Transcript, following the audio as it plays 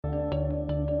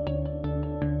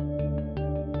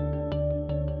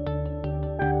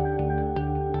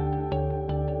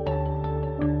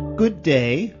Good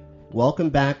day.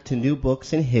 Welcome back to New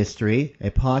Books in History,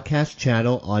 a podcast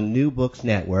channel on New Books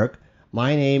Network.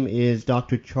 My name is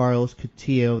Dr. Charles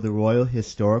Coutinho of the Royal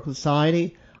Historical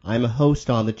Society. I'm a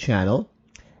host on the channel.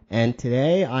 And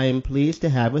today I am pleased to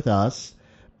have with us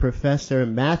Professor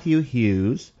Matthew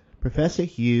Hughes. Professor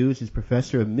Hughes is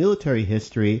Professor of Military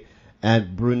History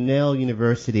at Brunel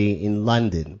University in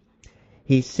London.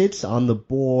 He sits on the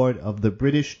board of the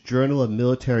British Journal of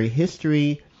Military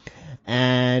History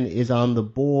and is on the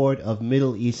board of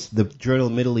the Journal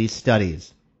Middle East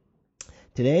Studies.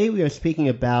 Today we are speaking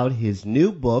about his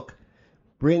new book,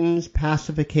 Britain's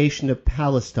Pacification of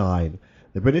Palestine,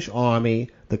 the British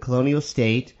Army, the Colonial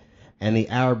State, and the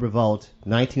Arab Revolt,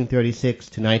 1936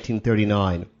 to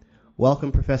 1939.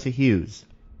 Welcome, Professor Hughes.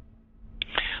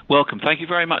 Welcome. Thank you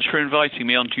very much for inviting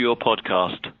me onto your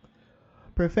podcast.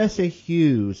 Professor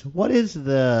Hughes, what is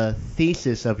the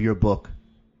thesis of your book?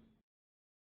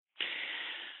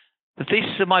 The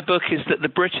thesis of my book is that the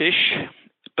British,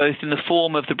 both in the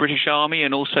form of the British Army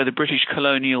and also the British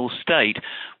colonial state,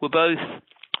 were both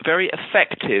very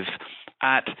effective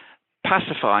at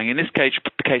pacifying, in this case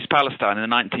Palestine in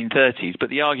the 1930s, but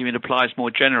the argument applies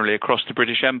more generally across the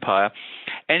British Empire,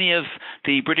 any of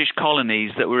the British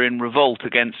colonies that were in revolt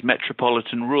against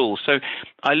metropolitan rule. So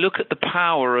I look at the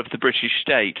power of the British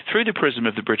state through the prism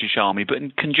of the British Army, but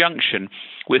in conjunction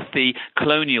with the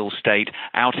colonial state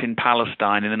out in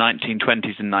Palestine in the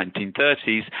 1920s and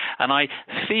 1930s, and I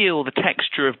feel the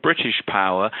texture of British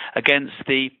power against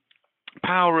the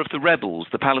power of the rebels,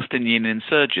 the Palestinian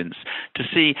insurgents, to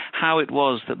see how it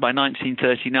was that by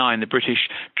 1939 the British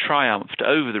triumphed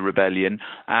over the rebellion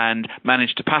and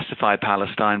managed to pacify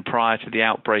Palestine prior to the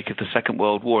outbreak of the Second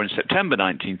World War in September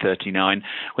 1939,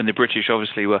 when the British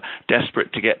obviously were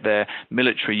desperate to get their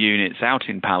military units out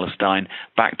in Palestine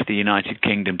back to the United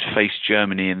Kingdom to face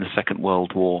Germany in the Second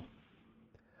World War.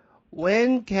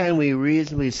 When can we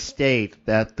reasonably state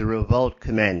that the revolt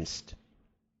commenced?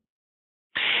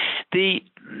 The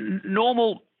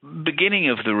normal beginning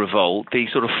of the revolt, the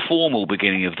sort of formal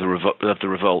beginning of the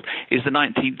revolt, is the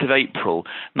 19th of April,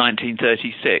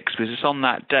 1936, because it's on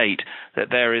that date that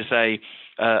there is a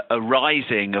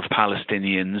rising of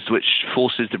Palestinians which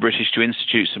forces the British to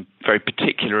institute some very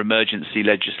particular emergency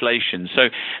legislation. So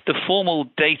the formal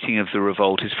dating of the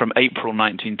revolt is from April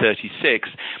 1936,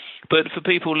 but for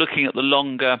people looking at the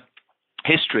longer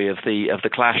history of the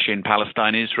clash in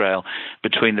Palestine, Israel,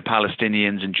 between the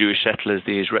Palestinians and Jewish settlers,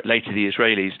 later the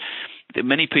Israelis,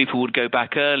 many people would go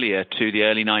back earlier to the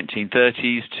early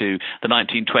 1930s, to the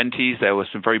 1920s. There were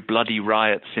some very bloody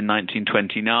riots in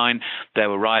 1929. There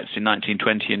were riots in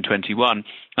 1920 and 21.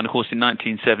 And, of course, in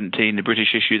 1917, the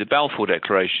British issued the Balfour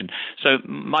Declaration. So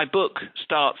my book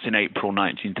starts in April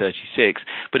 1936,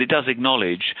 but it does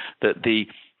acknowledge that the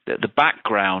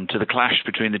background to the clash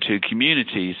between the two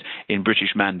communities in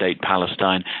British Mandate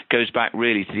Palestine goes back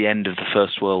really to the end of the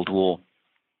First World War.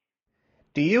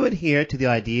 Do you adhere to the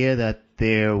idea that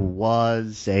there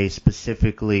was a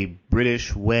specifically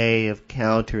British way of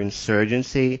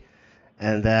counterinsurgency,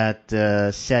 and that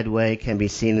said way can be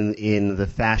seen in the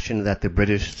fashion that the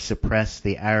British suppressed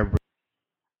the Arab?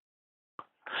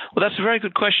 Well, that's a very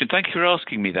good question. Thank you for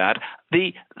asking me that.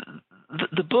 The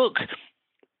book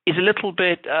is a little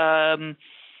bit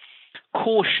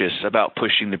cautious about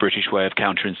pushing the British way of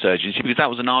counterinsurgency, because that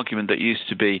was an argument that used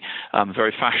to be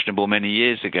very fashionable many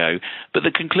years ago. But the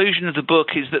conclusion of the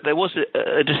book is that there was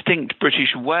a distinct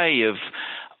British way of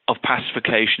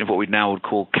pacification, of what we now would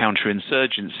call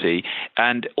counterinsurgency.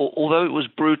 And although it was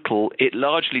brutal, it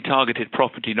largely targeted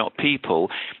property, not people.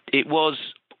 It was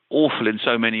awful in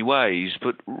so many ways,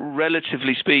 but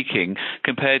relatively speaking,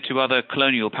 compared to other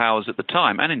colonial powers at the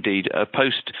time, and indeed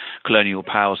post-colonial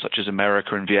powers such as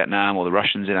America and Vietnam or the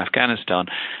Russians in Afghanistan,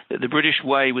 the British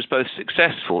way was both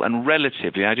successful and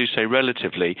relatively, I do say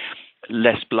relatively,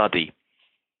 less bloody.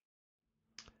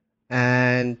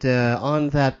 And on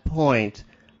that point,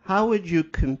 how would you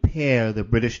compare the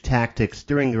British tactics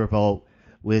during the revolt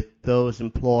with those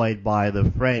employed by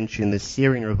the French in the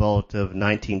Syrian revolt of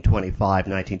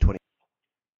 1925-1920?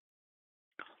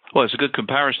 Well, it's a good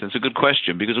comparison. It's a good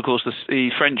question because, of course,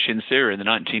 the French in Syria in the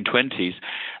 1920s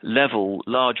level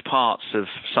large parts of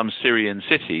some Syrian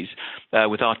cities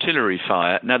with artillery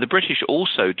fire. Now, the British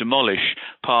also demolish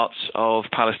parts of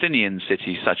Palestinian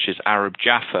cities such as Arab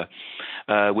Jaffa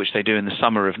which they do in the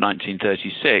summer of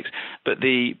 1936. But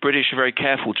the British are very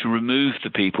careful to remove the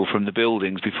people from the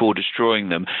buildings before destroying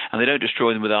them, and they don't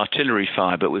destroy them with artillery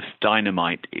fire, but with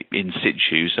dynamite in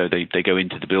situ, so they go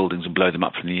into the buildings and blow them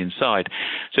up from the inside.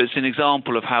 So it's an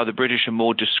example of how the British are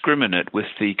more discriminate with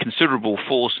the considerable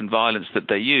force and violence that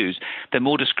they use. They're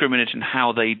more discriminate in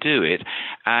how they do it,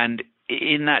 and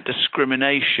in that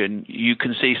discrimination, you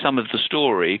can see some of the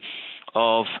story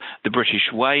of the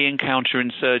British way in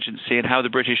counterinsurgency and how the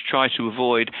British try to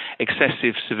avoid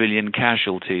excessive civilian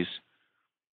casualties.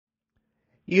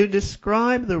 You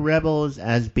describe the rebels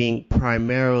as being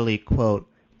primarily, quote,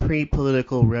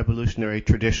 pre-political revolutionary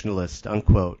traditionalists,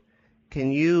 unquote.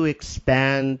 Can you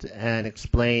expand and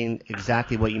explain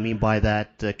exactly what you mean by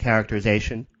that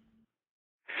characterization?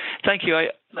 Thank you. I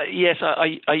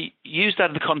use that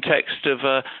in the context of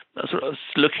sort of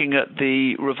looking at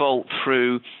the revolt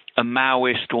through a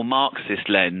Maoist or Marxist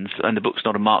lens, and the book's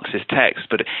not a Marxist text,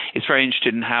 but it's very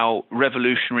interested in how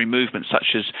revolutionary movements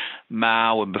such as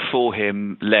Mao and before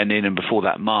him Lenin and before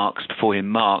that Marx,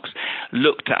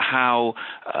 looked at how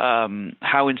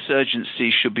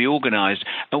insurgency should be organized.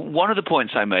 And one of the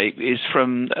points I make is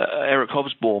from Eric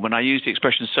Hobsbawm, and I use the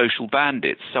expression social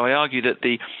bandits. So I argue that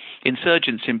the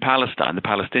insurgents in Palestine, the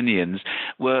Palestinians,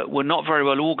 were not very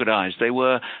well organized. They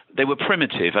were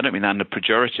primitive. I don't mean that in a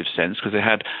pejorative sense, because they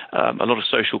had a lot of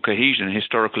social cohesion and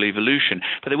historical evolution,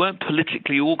 but they weren't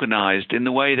politically organized in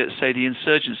the way that, say, the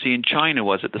insurgency in China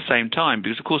was at the same time.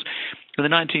 Because, of course, in the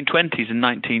 1920s and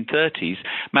 1930s,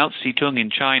 Mao Zedong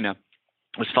in China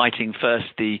was fighting first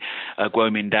the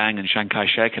Kuomintang and Chiang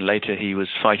Kai-shek, and later he was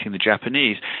fighting the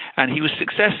Japanese. And he was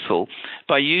successful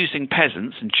by using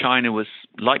peasants, and China was,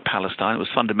 like Palestine, it was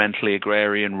fundamentally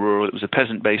agrarian, rural, it was a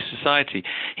peasant-based society.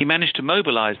 He managed to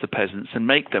mobilize the peasants and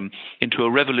make them into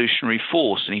a revolutionary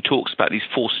force, and he talks about these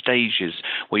 4 stages,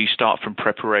 where you start from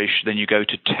preparation, then you go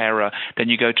to terror, then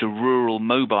you go to rural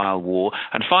mobile war,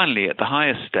 and finally, at the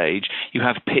highest stage, you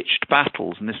have pitched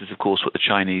battles, and this is, of course, what the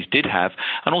Chinese did have,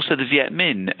 and also the Viet Minh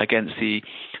against the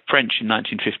French in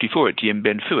 1954 at Dien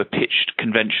Bien Phu, a pitched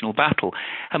conventional battle.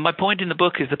 And my point in the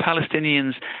book is the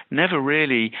Palestinians never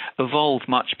really evolved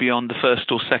much beyond the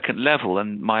first or second level,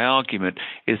 and my argument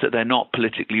is that they're not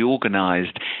politically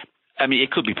organized. I mean,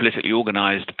 it could be politically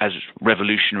organized as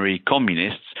revolutionary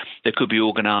communists. They could be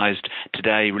organized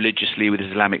today religiously with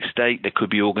Islamic State. They could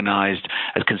be organized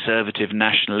as conservative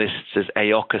nationalists, as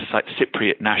AOCA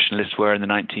Cypriot nationalists were in the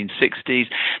 1960s.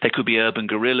 They could be urban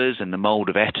guerrillas in the mold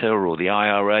of ETA or the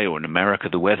IRA, or in America,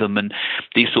 the Weathermen,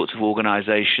 these sorts of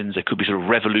organizations. They could be sort of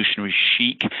revolutionary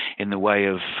chic in the way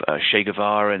of Che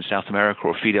Guevara in South America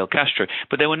or Fidel Castro.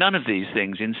 But there were none of these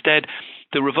things. Instead,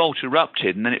 the revolt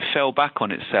erupted, and then it fell back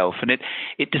on itself, and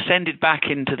it descended back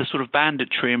into the sort of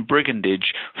banditry and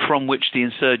brigandage from which the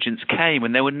insurgents came,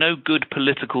 and there were no good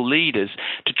political leaders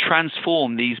to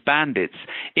transform these bandits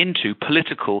into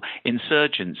political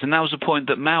insurgents. And that was a point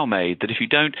that Mao made, that if you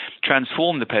don't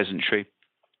transform the peasantry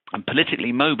and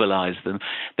politically mobilize them,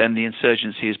 then the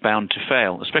insurgency is bound to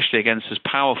fail, especially against as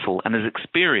powerful and as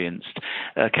experienced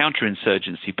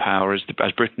counterinsurgency power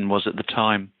as Britain was at the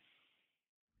time.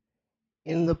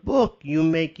 In the book, you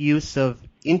make use of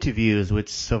interviews with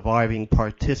surviving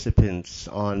participants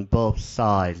on both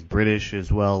sides, British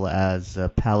as well as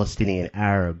Palestinian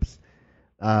Arabs.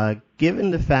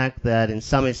 Given the fact that in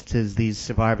some instances these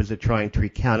survivors are trying to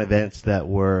recount events that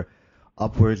were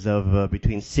upwards of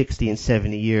between 60 and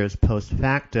 70 years post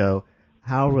facto,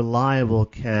 how reliable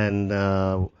can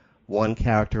one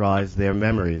characterize their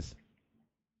memories?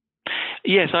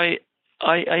 Yes, I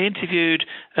interviewed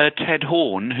Ted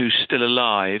Horn, who's still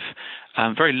alive,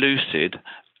 very lucid,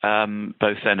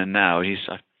 both then and now.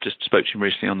 I just spoke to him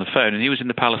recently on the phone, and he was in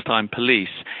the Palestine police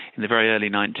in the very early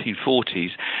 1940s.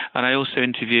 And I also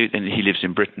interviewed, and he lives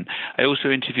in Britain, I also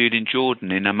interviewed in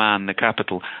Jordan, in Amman, the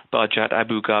capital, Barjat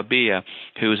Abu Gharbia,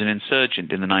 who was an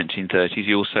insurgent in the 1930s.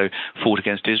 He also fought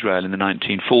against Israel in the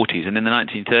 1940s. And in the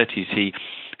 1930s, he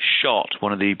shot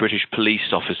one of the British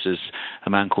police officers,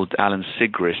 a man called Alan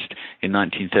Sigrist, in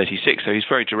 1936. So he's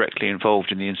very directly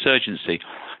involved in the insurgency.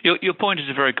 Your point is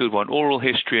a very good one. Oral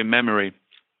history and memory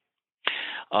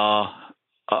are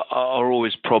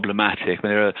always problematic. I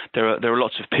mean, there are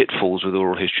lots of pitfalls with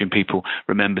oral history, and people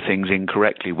remember things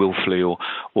incorrectly, willfully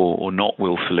or not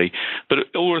willfully. But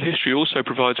oral history also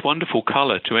provides wonderful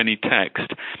colour to any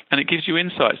text, and it gives you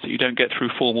insights that you don't get through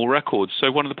formal records.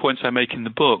 So one of the points I make in the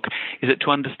book is that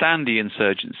to understand the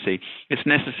insurgency, it's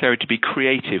necessary to be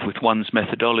creative with one's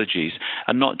methodologies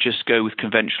and not just go with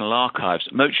conventional archives,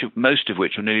 most of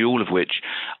which, or nearly all of which,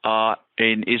 are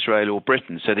in Israel or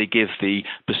Britain, so they give the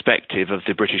perspective of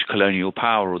the British colonial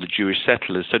power or the Jewish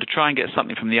settlers. So to try and get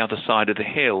something from the other side of the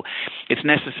hill, it's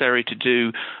necessary to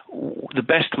do the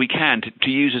best we can to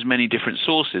use as many different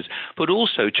sources, but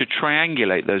also to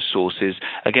triangulate those sources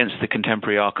against the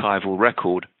contemporary archival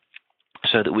record,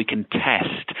 so that we can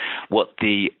test what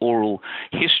the oral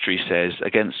history says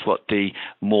against what the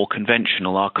more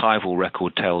conventional archival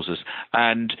record tells us.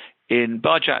 And in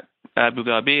Barjat Abu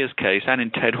Gharbiya's case and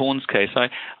in Ted Horn's case,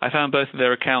 I found both of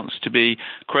their accounts to be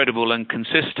credible and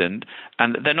consistent,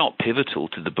 and they're not pivotal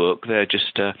to the book. They're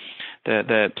just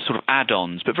they're sort of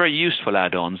add-ons, but very useful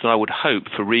add-ons that I would hope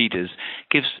for readers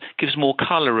gives more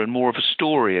colour and more of a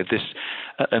story of this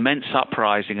immense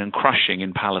uprising and crushing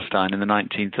in Palestine in the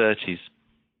 1930s.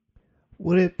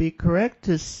 Would it be correct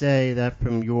to say that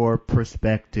from your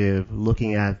perspective,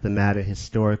 looking at the matter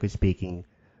historically speaking,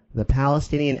 the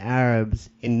Palestinian Arabs,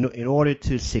 in order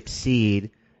to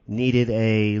succeed, needed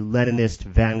a Leninist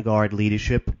vanguard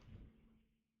leadership?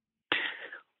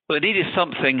 Well, they needed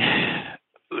something.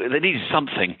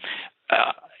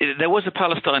 There was a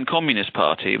Palestine Communist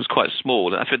Party. It was quite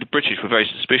small. I think the British were very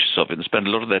suspicious of it and spent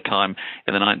a lot of their time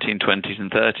in the 1920s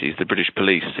and 30s. The British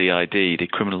police, CID, the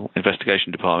Criminal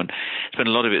Investigation Department, spent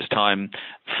a lot of its time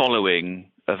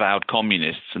following avowed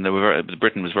communists, and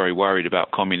Britain was very worried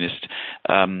about communist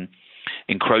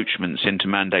encroachments into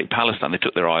Mandate Palestine. They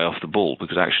took their eye off the ball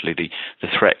because actually the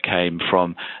threat came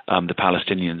from the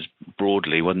Palestinians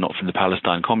broadly, well, not from the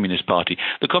Palestine Communist Party.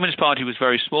 The Communist Party was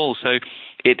very small, so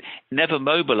it never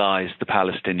mobilized the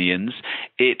Palestinians.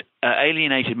 It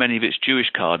alienated many of its Jewish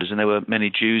cadres, and there were many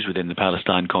Jews within the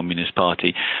Palestine Communist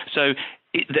Party. So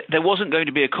there wasn't going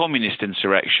to be a communist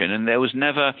insurrection, and there was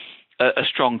never a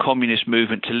strong communist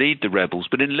movement to lead the rebels.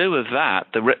 But in lieu of that,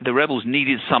 the rebels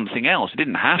needed something else. It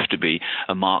didn't have to be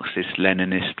a Marxist,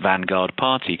 Leninist vanguard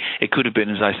party. It could have been,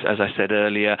 as I said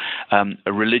earlier,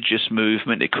 a religious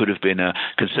movement. It could have been a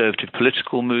conservative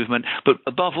political movement. But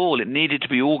above all, it needed to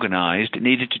be organized. It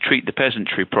needed to treat the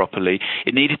peasantry properly.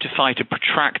 It needed to fight a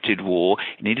protracted war.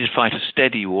 It needed to fight a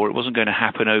steady war. It wasn't going to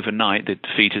happen overnight, the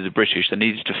defeat of the British. They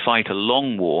needed to fight a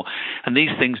long war. And these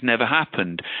things never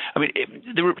happened. I mean,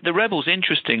 the rebels,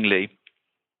 interestingly,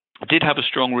 did have a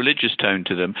strong religious tone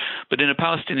to them, but in a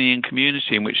Palestinian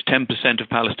community in which 10% of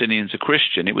Palestinians are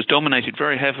Christian, it was dominated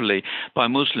very heavily by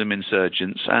Muslim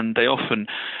insurgents, and they often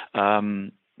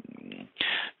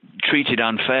treated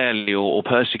unfairly or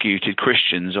persecuted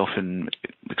Christians, often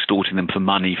extorting them for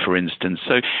money, for instance.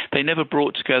 So they never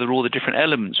brought together all the different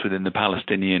elements within the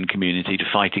Palestinian community to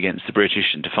fight against the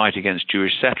British and to fight against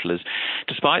Jewish settlers,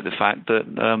 despite the fact that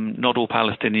not all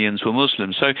Palestinians were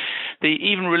Muslims. So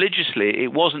even religiously,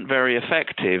 it wasn't very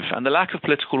effective, and the lack of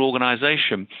political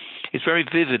organization is very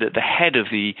vivid at the head of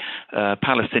the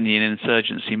Palestinian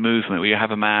insurgency movement, where you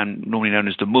have a man normally known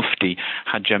as the Mufti,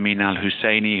 Haj Amin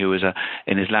al-Husseini, who was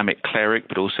an Islamic cleric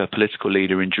but also a political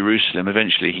leader in Jerusalem.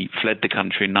 Eventually he fled the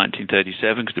country in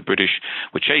 1937 because the British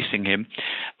were chasing him,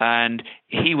 and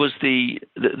he was the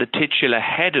titular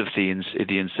head of the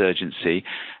insurgency,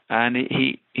 and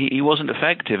he wasn't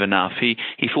effective enough. He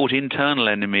fought internal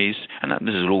enemies, and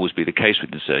this will always be the case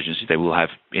with insurgency. They will have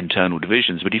internal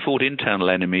divisions, but he fought internal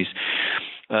enemies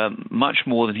much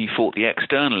more than he fought the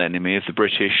external enemy of the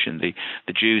British and the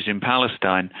Jews in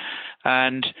Palestine.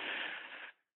 And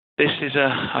this is,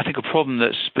 I think, a problem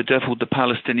that's bedeviled the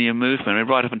Palestinian movement. I mean,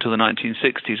 right up until the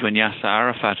 1960s, when Yasser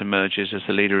Arafat emerges as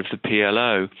the leader of the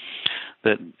PLO,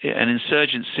 that an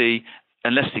insurgency,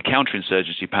 unless the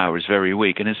counterinsurgency power is very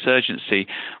weak, an insurgency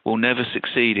will never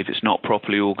succeed if it's not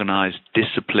properly organized,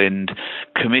 disciplined,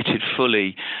 committed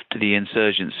fully to the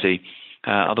insurgency.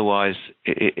 Otherwise,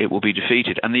 it will be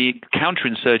defeated. And the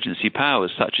counterinsurgency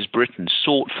powers, such as Britain,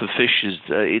 sought for fissures.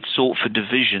 It sought for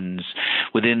divisions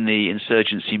within the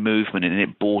insurgency movement, and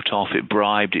it bought off, it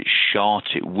bribed, it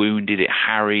shot, it wounded, it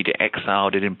harried, it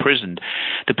exiled, it imprisoned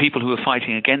the people who were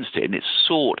fighting against it, and it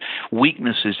sought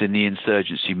weaknesses in the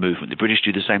insurgency movement. The British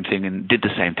did the same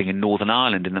thing in Northern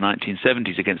Ireland in the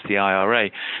 1970s against the IRA.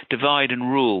 Divide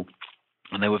and rule.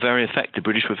 And they were very effective. The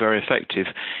British were very effective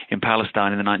in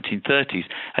Palestine in the 1930s.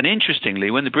 And interestingly,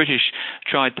 when the British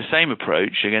tried the same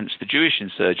approach against the Jewish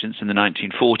insurgents in the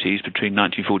 1940s, between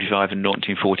 1945 and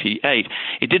 1948,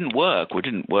 it didn't work, or it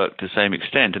didn't work to the same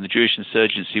extent, and the Jewish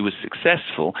insurgency was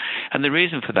successful. And the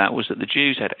reason for that was that the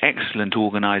Jews had excellent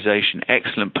organization,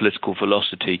 excellent political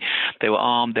velocity. They were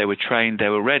armed, they were trained, they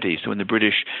were ready. So when the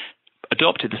British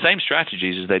adopted the same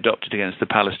strategies as they adopted against the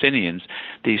Palestinians,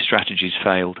 these strategies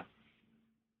failed.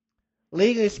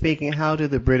 Legally speaking, how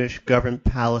did the British govern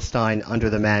Palestine under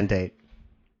the Mandate?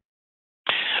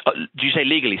 Do you say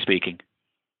legally speaking?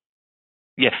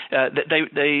 Yeah,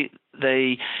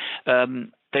 they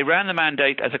ran the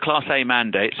mandate as a Class A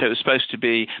mandate, so it was supposed to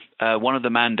be one of the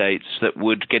mandates that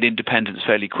would get independence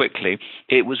fairly quickly.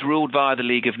 It was ruled via the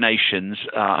League of Nations.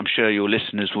 I'm sure your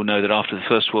listeners will know that after the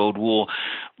First World War,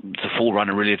 the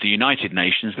forerunner really of the United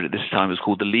Nations, but at this time it was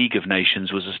called the League of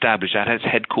Nations, was established at its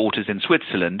headquarters in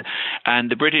Switzerland,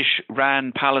 and the British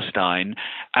ran Palestine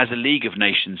as a League of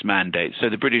Nations mandate. So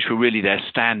the British were really there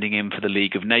standing in for the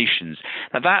League of Nations.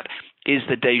 Now that is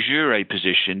the de jure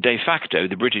position. De facto,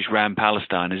 the British ran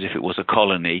Palestine as if it was a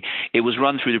colony. It was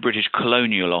run through the British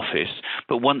Colonial Office,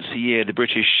 but once a year the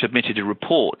British submitted a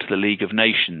report to the League of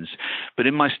Nations. But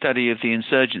in my study of the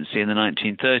insurgency in the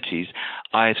 1930s,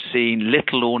 I have seen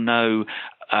little or no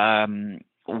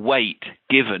weight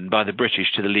given by the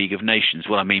British to the League of Nations.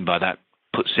 What I mean by that,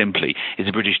 put simply, is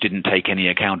the British didn't take any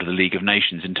account of the League of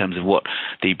Nations in terms of what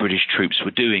the British troops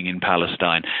were doing in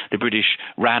Palestine. The British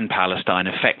ran Palestine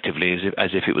effectively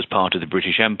as if it was part of the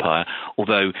British Empire,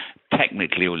 although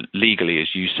technically or legally,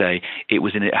 as you say, it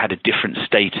had a different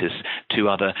status to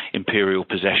other imperial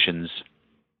possessions.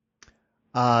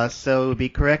 So it would be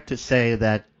correct to say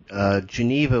that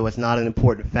Geneva was not an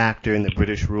important factor in the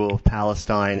British rule of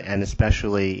Palestine, and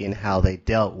especially in how they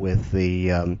dealt with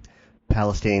the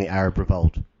Palestinian Arab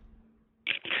revolt?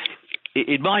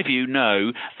 In my view,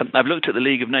 no. I've looked at the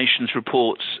League of Nations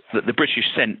reports that the British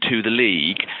sent to the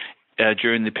League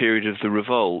during the period of the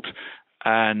revolt,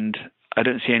 and I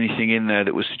don't see anything in there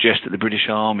that would suggest that the British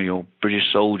Army or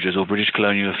British soldiers or British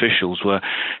colonial officials were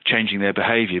changing their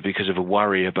behaviour because of a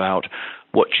worry about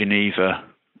what Geneva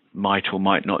might or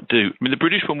might not do. I mean, the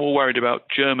British were more worried about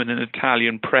German and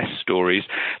Italian press stories.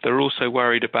 They were also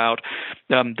worried about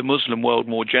the Muslim world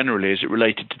more generally as it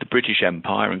related to the British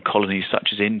Empire and colonies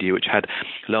such as India, which had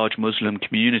large Muslim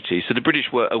communities. So the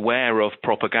British were aware of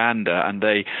propaganda, and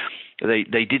they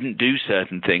didn't do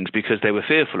certain things because they were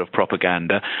fearful of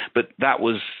propaganda, but that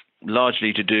was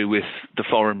largely to do with the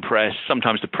foreign press,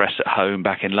 sometimes the press at home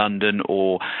back in London,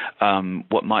 or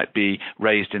what might be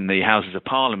raised in the Houses of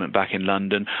Parliament back in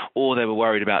London, or they were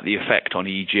worried about the effect on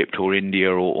Egypt or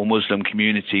India or Muslim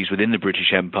communities within the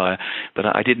British Empire. But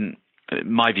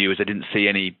my view is I didn't see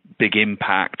any big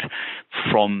impact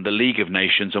from the League of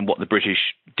Nations on what the British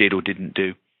did or didn't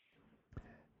do.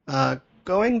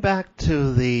 Going back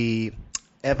to the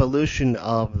evolution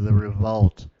of the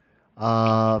revolt,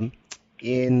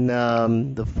 in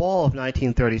the fall of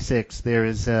 1936, there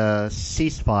is a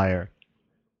ceasefire,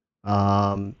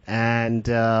 and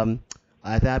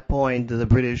at that point, the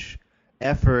British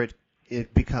effort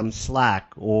becomes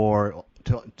slack, or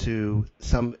to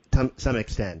some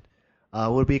extent.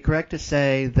 Would it be correct to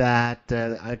say that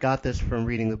I got this from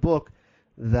reading the book,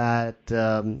 that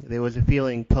there was a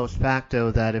feeling post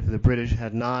facto that if the British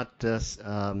had not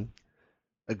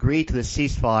agreed to the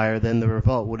ceasefire, then the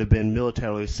revolt would have been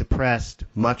militarily suppressed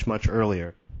much, much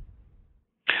earlier?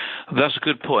 That's a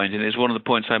good point, and it's one of the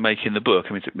points I make in the book.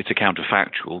 I mean, it's a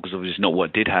counterfactual, because obviously it's not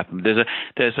what did happen. There's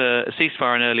a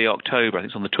ceasefire in early October, I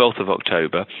think it's on the 12th of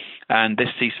October, and this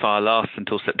ceasefire lasts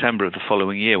until September of the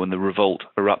following year when the revolt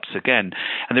erupts again.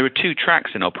 And there are two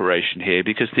tracks in operation here,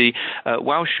 because the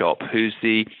Walshop, who's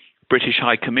the British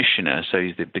High Commissioner, so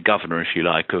he's the governor, if you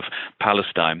like, of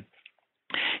Palestine,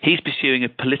 he's pursuing a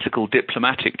political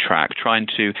diplomatic track, trying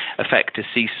to effect a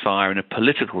ceasefire and a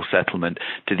political settlement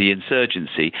to the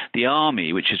insurgency. The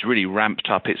army, which has really ramped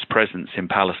up its presence in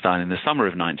Palestine in the summer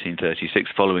of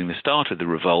 1936 following the start of the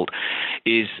revolt,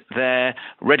 is there,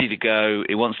 ready to go.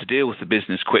 It wants to deal with the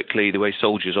business quickly, the way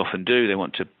soldiers often do. They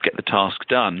want to get the task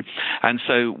done. And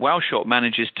so Walshop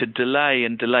manages to delay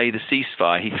the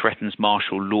ceasefire. He threatens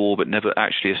martial law but never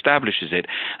actually establishes it.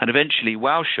 And eventually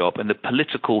Walshop and the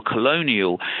political colonial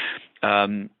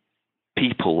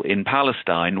people in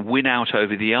Palestine win out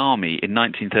over the army in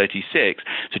 1936.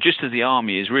 So just as the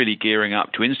army is really gearing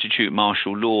up to institute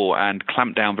martial law and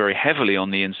clamp down very heavily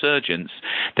on the insurgents,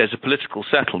 there's a political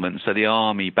settlement, so the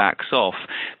army backs off.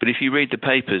 But if you read the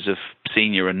papers of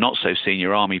senior and not so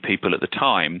senior army people at the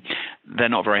time, they're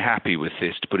not very happy with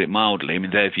this, to put it mildly. I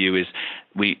mean, their view is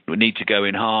we need to go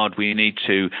in hard, we need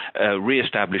to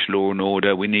re-establish law and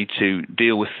order, we need to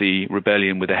deal with the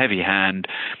rebellion with a heavy hand.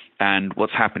 And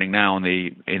what's happening now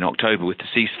in October with the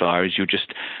ceasefire is you're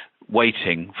just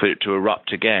waiting for it to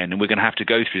erupt again, and we're going to have to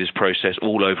go through this process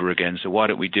all over again, so why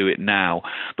don't we do it now?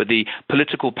 But the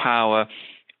political power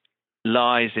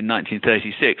lies in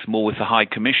 1936 more with the High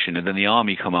Commissioner than the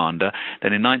Army commander.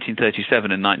 Then in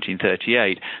 1937 and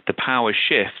 1938, the power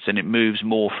shifts and it moves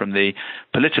more from the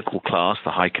political class,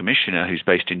 the High Commissioner, who's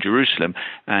based in Jerusalem,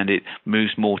 and it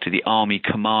moves more to the Army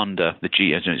commander,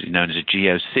 known as a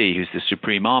GOC, who's the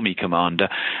Supreme Army Commander,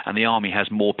 and the Army has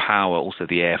more power, also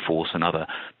the Air Force and other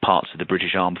parts of the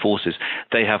British Armed Forces.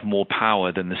 They have more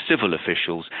power than the civil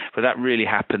officials, but that really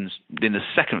happens in the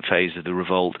second phase of the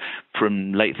revolt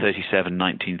from late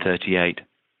 1938.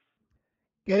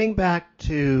 Getting back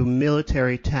to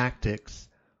military tactics,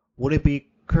 would it be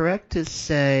correct to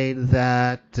say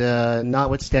that,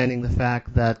 notwithstanding the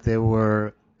fact that there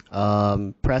were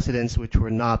precedents which were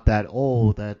not that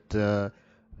old that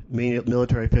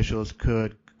military officials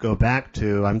could go back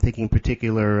to? I'm thinking in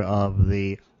particular of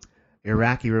the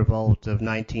Iraqi revolt of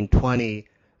 1920,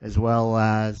 as well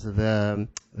as the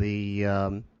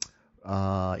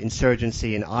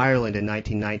insurgency in Ireland in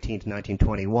 1919 to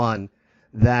 1921,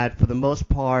 that for the most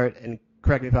part, and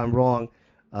correct me if I'm wrong,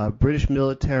 British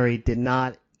military did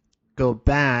not go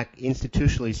back,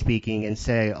 institutionally speaking, and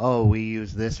say, oh, we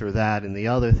use this or that and the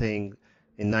other thing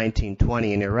in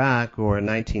 1920 in Iraq or in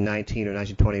 1919 or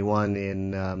 1921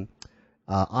 in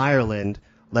Ireland,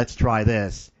 let's try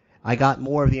this. I got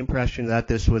more of the impression that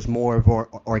this was more of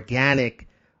organic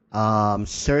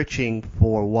searching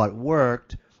for what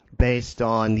worked based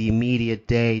on the immediate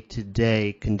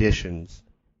day-to-day conditions.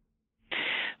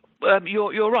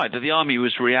 You're right that the army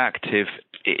was reactive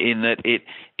in that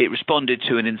it responded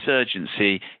to an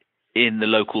insurgency in the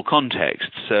local context.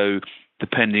 So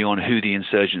depending on who the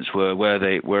insurgents were,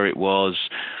 where it was,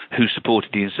 who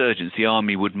supported the insurgents, the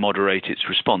army would moderate its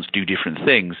response, do different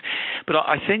things. But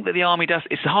I think that the army does.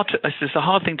 It's a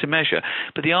hard thing to measure.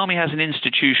 But the army has an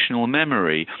institutional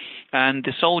memory. And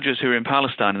the soldiers who were in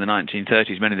Palestine in the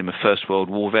 1930s, many of them are First World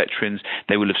War veterans.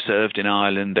 They will have served in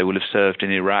Ireland. They will have served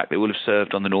in Iraq. They will have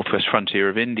served on the northwest frontier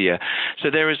of India.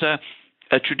 So there is a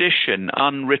tradition,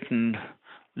 unwritten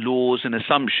laws and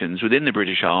assumptions within the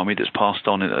British Army that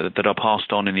are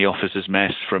passed on in the officers'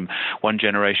 mess from one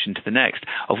generation to the next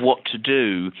of what to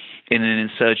do in an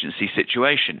insurgency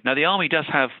situation. Now, the Army does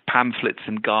have pamphlets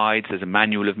and guides. There's a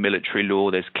manual of military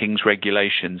law. There's King's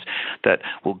regulations that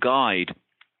will guide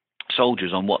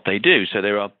soldiers on what they do. So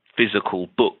there are physical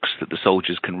books that the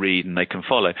soldiers can read and they can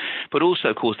follow. But also,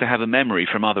 of course, they have a memory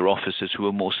from other officers who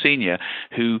are more senior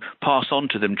who pass on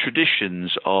to them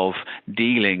traditions of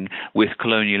dealing with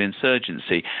colonial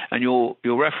insurgency. And your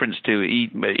reference to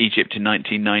Egypt in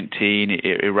 1919,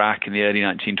 Iraq in the early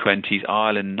 1920s,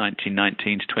 Ireland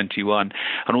 1919 to 21,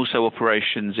 and also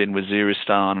operations in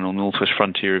Waziristan and on the northwest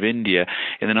frontier of India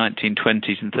in the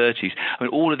 1920s and 30s. I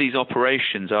mean, all of these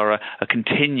operations are a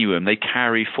continuum. They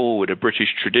carry forward a British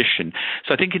tradition.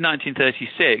 So I think in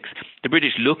 1936, the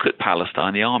British look at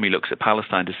Palestine, the army looks at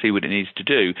Palestine to see what it needs to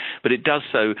do, but it does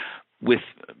so with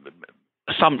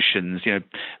assumptions,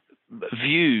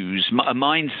 views, a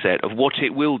mindset of what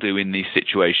it will do in these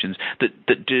situations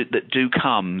that do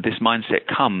come. This mindset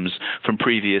comes from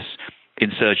previous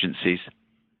insurgencies.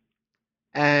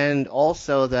 And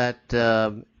also that,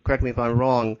 correct me if I'm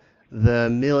wrong, the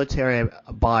military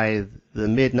by the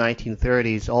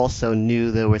mid-1930s also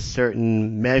knew there were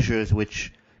certain measures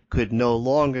which could no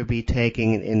longer be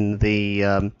taken in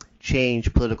the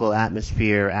changed political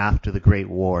atmosphere after the Great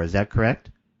War. Is that correct?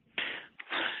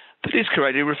 That is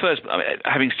correct. It refers,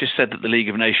 having just said that the League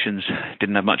of Nations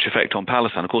didn't have much effect on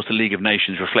Palestine, of course the League of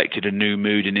Nations reflected a new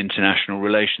mood in international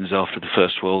relations after the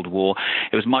First World War.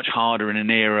 It was much harder in an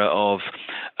era of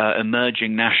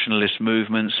emerging nationalist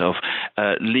movements, of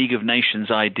League of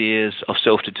Nations ideas of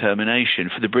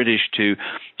self-determination, for the British to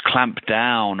clamp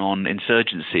down on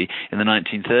insurgency in the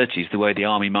 1930s the way the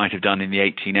army might have done in the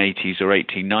 1880s or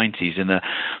 1890s in the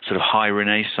sort of high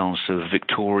renaissance of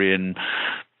Victorian,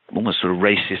 almost sort of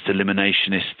racist,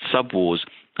 eliminationist sub-wars.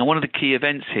 And one of the key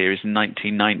events here is in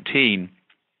 1919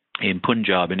 in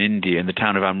Punjab in India, in the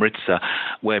town of Amritsar,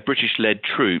 where British-led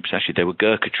troops, actually they were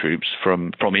Gurkha troops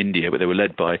from India, but they were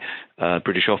led by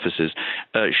British officers,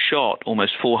 shot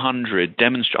almost 400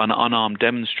 unarmed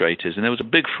demonstrators. And there was a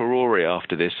big furore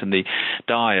after this, and the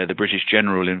Dyer, the British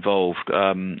general involved,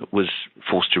 was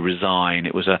forced to resign.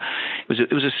 It was a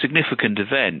significant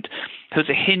event. So it's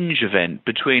a hinge event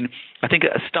between, I think,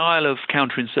 a style of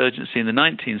counterinsurgency in the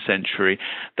 19th century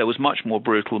that was much more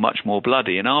brutal, much more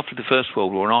bloody. And after the First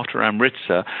World War and after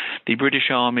Amritsar, the British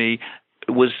Army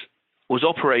was was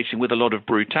operating with a lot of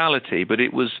brutality, but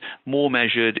it was more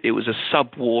measured. It was a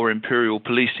sub-war imperial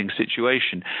policing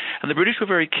situation. And the British were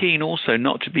very keen also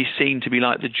not to be seen to be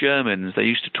like the Germans. They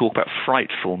used to talk about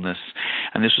frightfulness,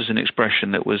 and this was an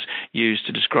expression that was used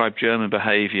to describe German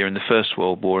behavior in the First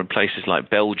World War in places like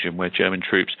Belgium, where German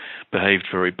troops behaved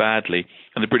very badly.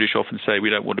 And the British often say we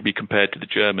don't want to be compared to the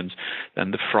Germans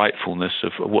and the frightfulness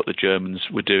of what the Germans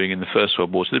were doing in the First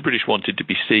World War. So the British wanted to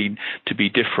be seen to be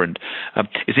different.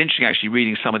 It's interesting actually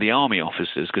reading some of the army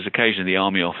officers, because occasionally the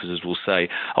army officers will say,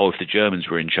 oh, if the Germans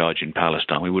were in charge in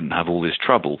Palestine, we wouldn't have all this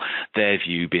trouble. Their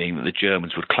view being that the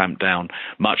Germans would clamp down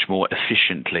much more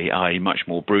efficiently, i.e. much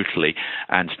more brutally,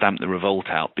 and stamp the revolt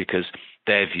out, because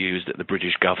their view is that the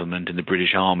British government and the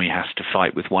British army has to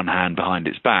fight with one hand behind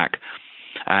its back.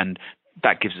 And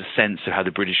that gives a sense of how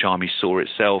the British Army saw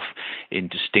itself in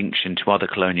distinction to other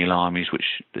colonial armies which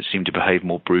seemed to behave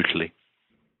more brutally.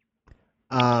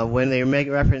 When they make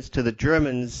reference to the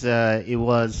Germans, it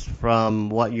was, from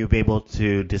what you've been able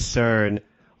to discern,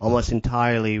 almost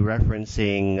entirely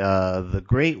referencing the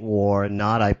Great War,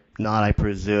 not I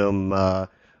presume,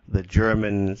 the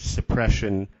German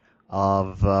suppression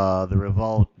of the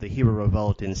revolt, the Hebrew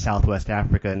revolt in Southwest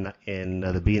Africa in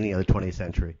the beginning of the 20th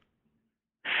century.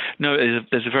 No,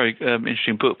 there's a very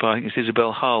interesting book by, I think it's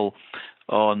Isabel Hull,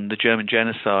 on the German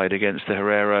genocide against the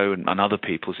Herero and other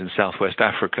peoples in Southwest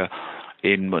Africa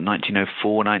in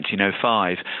 1904,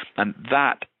 1905. And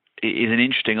that is an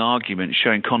interesting argument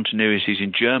showing continuities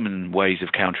in German ways of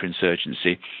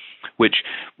counterinsurgency, which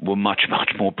were much,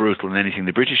 much more brutal than anything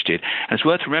the British did. And it's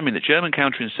worth remembering that German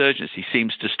counterinsurgency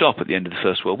seems to stop at the end of the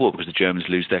First World War because the Germans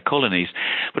lose their colonies.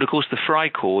 But of course the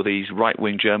Freikorps, these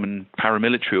right-wing German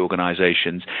paramilitary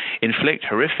organizations, inflict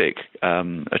horrific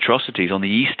atrocities on the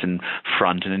Eastern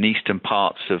Front and in eastern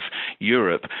parts of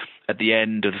Europe at the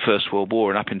end of the First World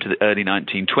War and up into the early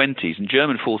 1920s. And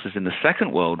German forces in the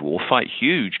Second World War fight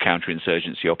huge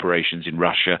counterinsurgency operations in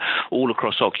Russia, all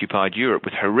across occupied Europe,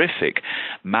 with horrific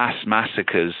mass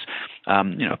massacres,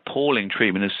 appalling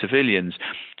treatment of civilians.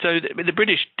 So the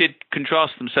British did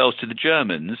contrast themselves to the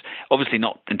Germans, obviously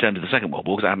not in terms of the Second World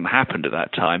War, because that hadn't happened at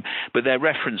that time, but their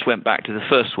reference went back to the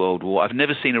First World War. I've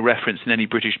never seen a reference in any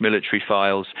British military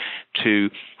files to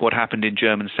what happened in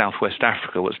German Southwest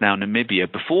Africa, what's now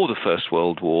Namibia, before the First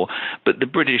World War, but the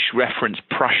British reference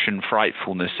Prussian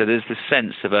frightfulness. So there's this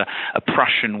sense of a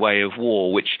Prussian way of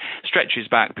war, which stretches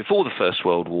back before the First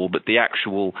World War, but the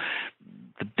actual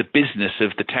the business of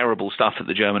the terrible stuff that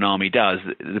the German army does,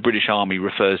 the British army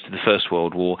refers to the First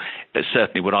World War. That's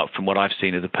certainly from what I've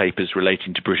seen of the papers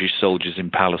relating to British soldiers in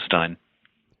Palestine.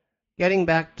 Getting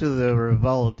back to the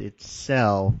revolt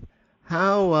itself,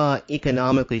 how,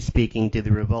 economically speaking, did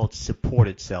the revolt support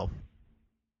itself?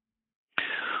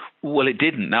 Well, it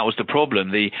didn't. That was the problem.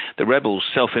 The rebels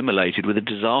self-immolated with a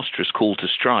disastrous call to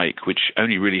strike, which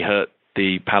only really hurt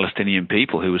the Palestinian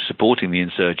people who were supporting the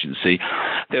insurgency.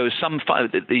 There was some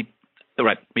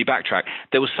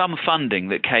There was some funding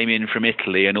that came in from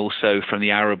Italy and also from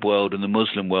the Arab world and the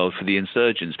Muslim world for the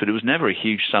insurgents, but it was never a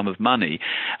huge sum of money.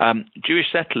 Jewish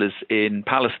settlers in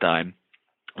Palestine,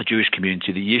 the Jewish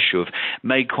community, the Yishuv,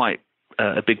 made quite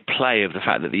a big play of the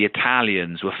fact that the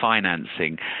Italians were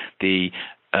financing the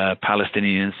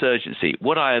Palestinian insurgency.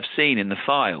 What I have seen in the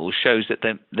files shows that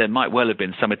there might well have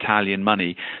been some Italian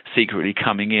money secretly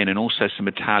coming in and also some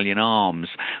Italian arms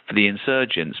for the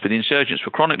insurgents. But the insurgents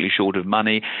were chronically short of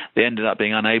money. They ended up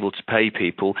being unable to pay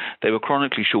people. They were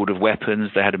chronically short of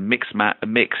weapons. They had a mixed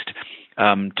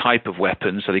type of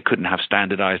weapons, so they couldn't have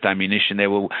standardized ammunition. They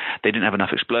didn't have enough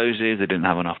explosives. They didn't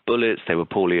have enough bullets. They were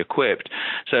poorly equipped.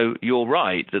 So you're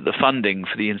right that the funding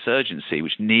for the insurgency,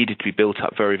 which needed to be built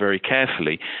up very, very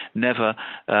carefully,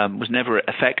 was never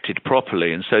affected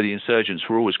properly, and so the insurgents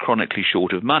were always chronically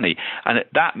short of money. And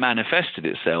that manifested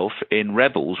itself in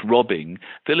rebels robbing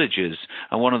villages.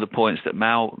 And one of the points that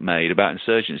Mao made about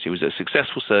insurgency was that a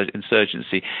successful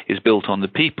insurgency is built on the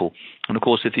people. And of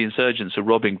course, if the insurgents are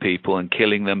robbing people and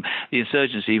killing them, the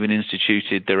insurgents even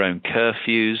instituted their own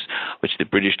curfews, which the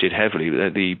British did heavily.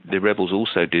 The rebels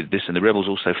also did this, and the rebels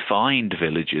also fined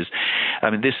villages. I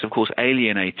mean, this, of course,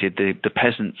 alienated the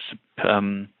peasants.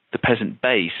 The peasant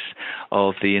base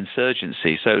of the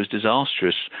insurgency. So it was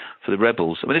disastrous for the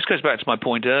rebels. I mean, this goes back to my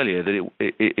point earlier that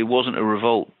it wasn't a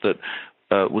revolt that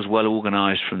was well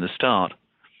organized from the start.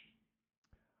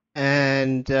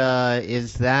 And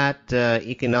is that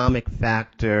economic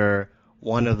factor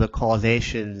one of the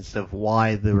causations of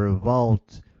why the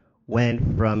revolt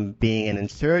went from being an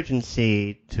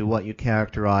insurgency to what you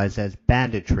characterize as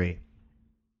banditry?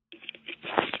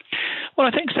 Well,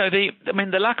 I think so.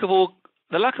 The lack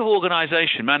of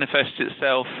organization manifests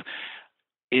itself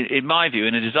in my view,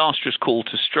 in a disastrous call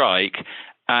to strike,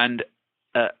 and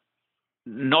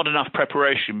not enough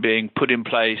preparation being put in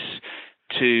place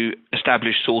to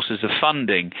establish sources of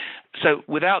funding. So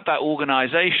without that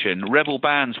organization, rebel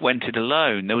bands went it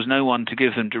alone. There was no one to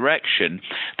give them direction.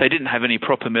 They didn't have any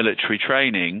proper military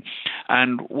training.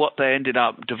 And what they ended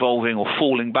up devolving or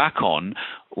falling back on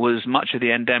was much of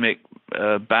the endemic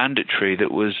banditry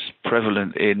that was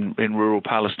prevalent in rural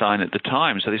Palestine at the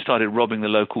time. So they started robbing the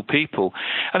local people.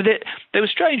 I mean, they were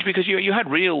strange because you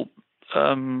had real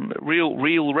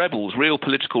rebels, real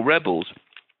political rebels,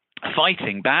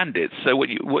 fighting bandits. So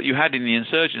what you had in the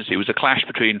insurgency was a clash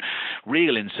between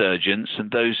real insurgents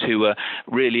and those who were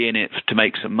really in it to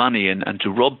make some money and to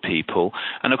rob people.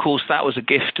 And of course that was a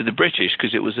gift to the British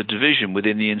because it was a division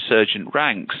within the insurgent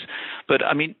ranks. But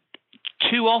I mean,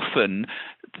 too often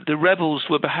the rebels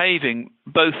were behaving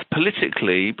both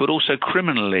politically but also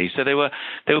criminally. So they were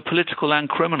political and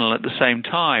criminal at the same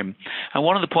time. And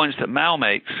one of the points that Mao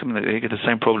makes, I mean, they get the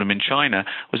same problem in China,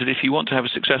 was that if you want to have a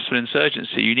successful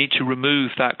insurgency, you need to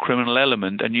remove that criminal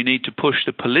element and you need to push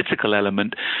the political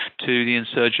element to the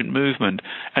insurgent movement.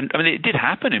 And I mean, it did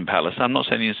happen in Palestine. I'm not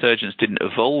saying the insurgents didn't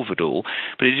evolve at all,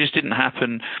 but it just didn't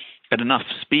happen at enough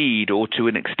speed or to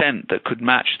an extent that could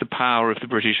match the power of the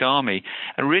British Army.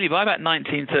 And really, by about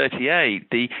 1938,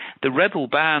 the rebel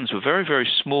bands were very, very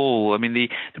small. I mean, the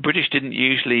British didn't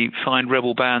usually find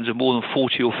rebel bands of more than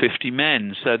 40 or 50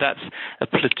 men. So that's a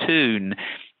platoon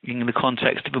in the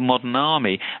context of a modern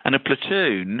army. And a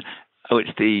platoon, which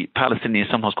the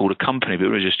Palestinians sometimes called a company, but it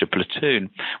was just a platoon,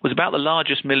 was about the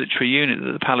largest military unit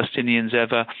that the Palestinians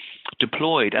ever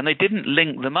deployed. And they didn't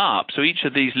link them up. So each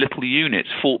of these little units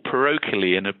fought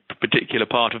parochially in a particular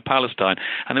part of Palestine,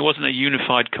 and there wasn't a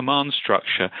unified command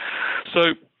structure.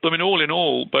 So, I mean, all in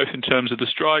all, both in terms of the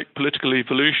strike, political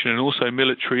evolution, and also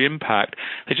military impact,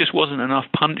 there just wasn't enough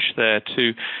punch there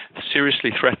to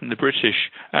seriously threaten the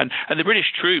British. And the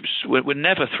British troops were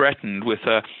never threatened with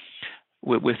a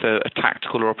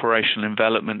tactical or operational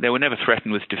envelopment. They were never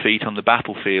threatened with defeat on the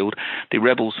battlefield. The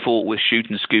rebels fought with shoot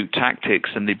and scoot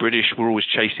tactics, and the British were always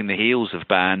chasing the heels of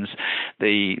bands.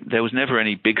 There was never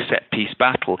any big set-piece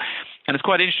battle. And it's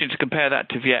quite interesting to compare that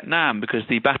to Vietnam, because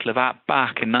the Battle of Ap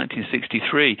Bac in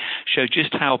 1963 showed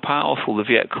just how powerful the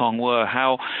Viet Cong were,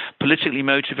 how politically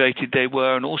motivated they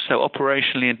were, and also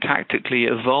operationally and tactically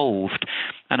evolved.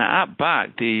 And at Ap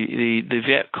Bac, the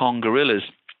Viet Cong guerrillas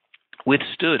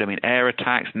withstood, I mean, air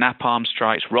attacks, napalm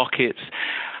strikes, rockets,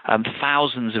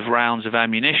 thousands of rounds of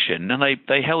ammunition, and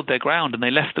they held their ground and they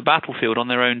left the battlefield on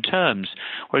their own terms.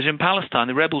 Whereas in Palestine,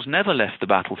 the rebels never left the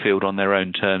battlefield on their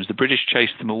own terms. The British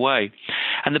chased them away.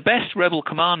 And the best rebel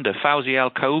commander, Fawzi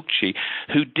al-Qawqji,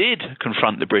 who did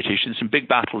confront the British in some big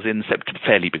battles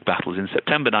fairly big battles in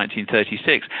September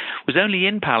 1936, was only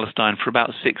in Palestine for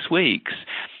about 6 weeks.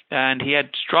 And he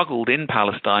had struggled in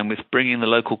Palestine with bringing the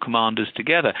local commanders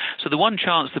together. So the one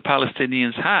chance the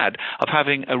Palestinians had of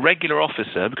having a regular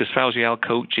officer, because Fawzi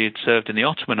al-Qawqji had served in the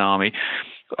Ottoman army,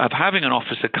 of having an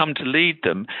officer come to lead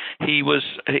them, he was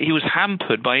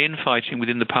hampered by infighting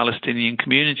within the Palestinian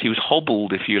community. He was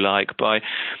hobbled, if you like, by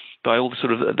all the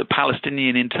sort of the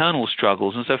Palestinian internal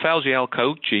struggles. And so Fawzi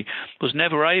al-Qawqji was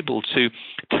never able to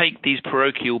take these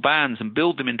parochial bands and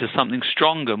build them into something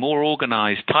stronger, more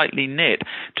organized, tightly knit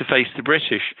to face the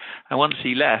British. And once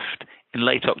he left in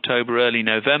late October, early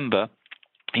November,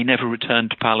 he never returned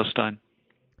to Palestine.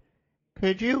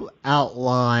 Could you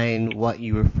outline what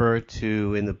you refer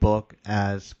to in the book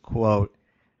as, quote,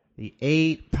 the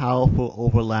 8 powerful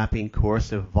overlapping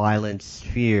course of violent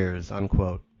spheres,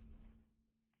 unquote?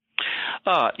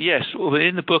 Yes. Well,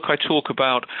 in the book I talk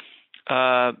about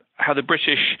how the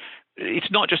British,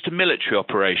 it's not just a military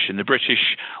operation. The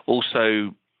British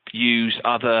also use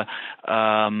other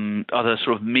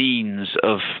sort of means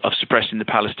of suppressing the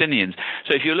Palestinians.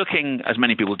 So if you're looking, as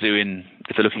many people do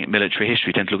if they're looking at military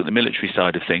history, tend to look at the military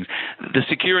side of things, the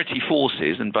security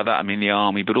forces, and by that I mean the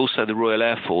army, but also the Royal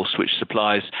Air Force, which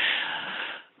supplies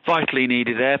vitally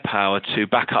needed air power to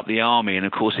back up the army, and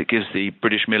of course it gives the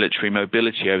British military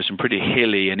mobility over some pretty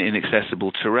hilly and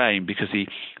inaccessible terrain, because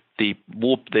the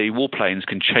warplanes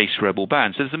can chase rebel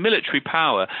bands. So there's the military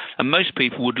power, and most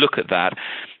people would look at that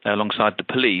alongside the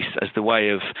police as the way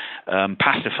of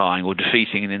pacifying or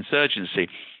defeating an insurgency.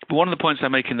 But one of the points I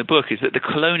make in the book is that the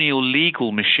colonial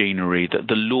legal machinery, that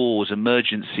the laws,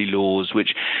 emergency laws,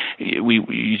 which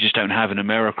you just don't have in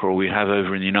America or we have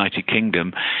over in the United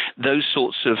Kingdom, those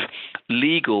sorts of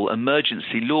legal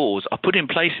emergency laws are put in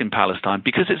place in Palestine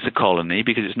because it's a colony,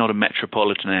 because it's not a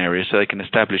metropolitan area, so they can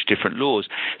establish different laws.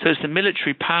 So it's the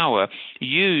military power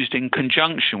used in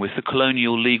conjunction with the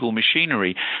colonial legal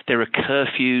machinery. There are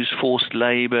curfews, forced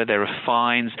labor, there are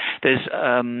fines, there's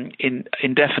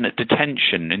indefinite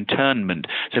detention, internment,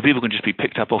 so people can just be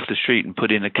picked up off the street and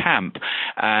put in a camp,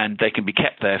 and they can be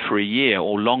kept there for a year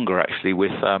or longer, actually,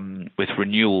 with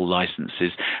renewal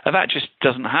licenses. And that just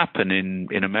doesn't happen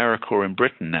in America or in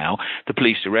Britain now. The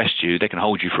police arrest you, they can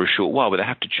hold you for a short while, but they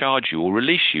have to charge you or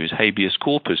release you as habeas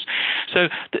corpus. So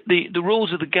the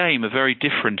rules of the game are very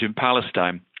different in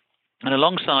Palestine. And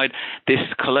alongside this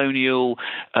colonial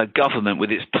government with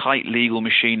its tight legal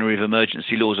machinery of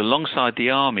emergency laws, alongside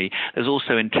the army, there's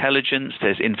also intelligence,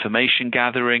 there's information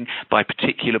gathering by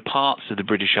particular parts of the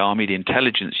British Army, the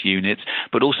intelligence units,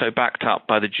 but also backed up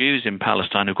by the Jews in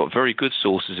Palestine who've got very good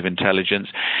sources of intelligence.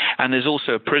 And there's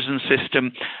also a prison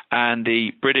system, and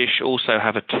the British also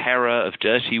have a terror of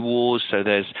dirty wars, so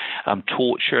there's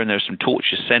torture, and there's some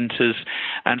torture centres.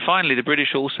 And finally, the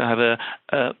British also have a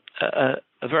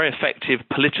very effective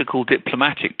political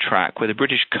diplomatic track where the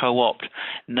British co-opt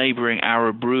neighbouring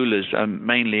Arab rulers,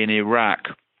 mainly in Iraq,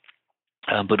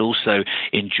 but also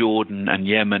in Jordan and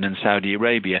Yemen and Saudi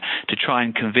Arabia, to try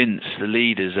and convince the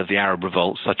leaders of the Arab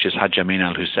revolt, such as Hajj Amin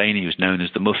al-Husseini, who's known as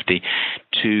the Mufti,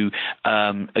 to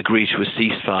agree to a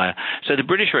ceasefire. So the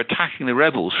British are attacking the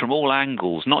rebels from all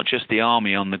angles, not just the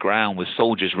army on the ground with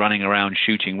soldiers running around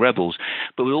shooting rebels,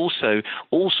 but also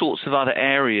all sorts of other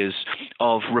areas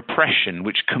of repression,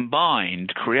 which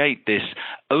combined create this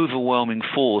overwhelming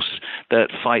force that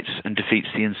fights and defeats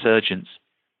the insurgents.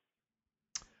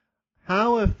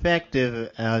 How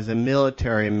effective as a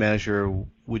military measure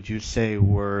would you say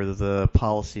were the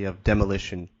policy of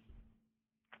demolition?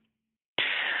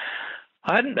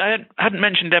 I hadn't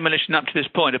mentioned demolition up to this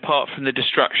point, apart from the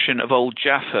destruction of Old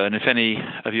Jaffa. And if any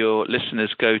of your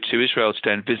listeners go to Israel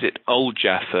today and visit Old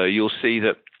Jaffa, you'll see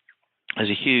that there's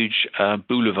a huge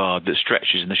boulevard that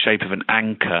stretches in the shape of an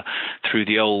anchor through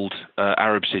the old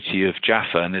Arab city of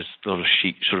Jaffa, and there's a lot of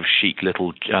chic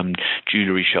little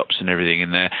jewellery shops and everything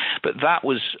in there. But that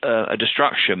was a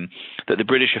destruction that the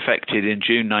British effected in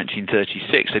June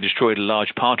 1936. They destroyed a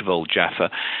large part of Old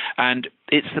Jaffa, and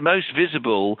it's the most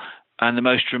visible and the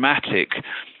most dramatic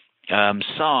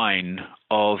sign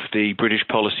of the British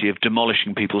policy of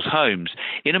demolishing people's homes.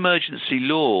 In emergency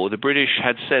law, the British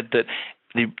had said that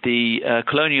the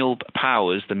colonial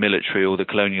powers, the military or the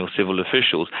colonial civil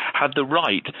officials, had the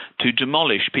right to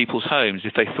demolish people's homes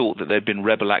if they thought that there'd been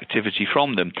rebel activity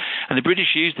from them. And the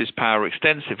British used this power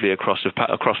extensively across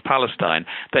Palestine.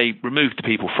 They removed the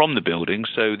people from the buildings,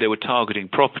 so they were targeting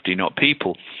property, not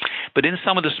people. But in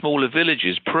some of the smaller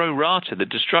villages, pro rata, the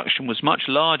destruction was much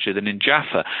larger than in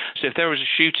Jaffa. So if there were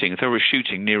a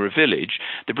shooting near a village,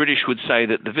 the British would say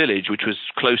that the village, which was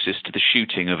closest to the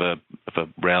shooting of a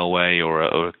railway or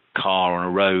a car on a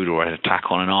road or an attack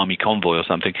on an army convoy or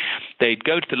something, they'd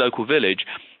go to the local village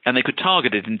and they could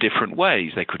target it in different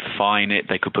ways. They could fine it,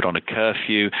 they could put on a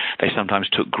curfew, they sometimes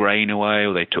took grain away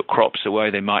or they took crops away,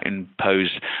 they might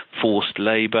impose forced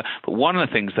labour. But one of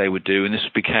the things they would do, and this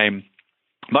became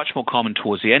much more common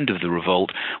towards the end of the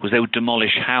revolt, was they would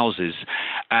demolish houses.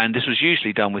 And this was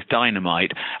usually done with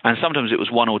dynamite. And sometimes it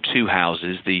was one or two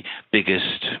houses, the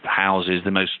biggest houses,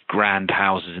 the most grand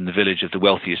houses in the village of the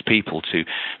wealthiest people, to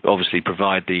obviously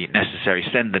send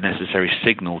the necessary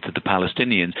signal to the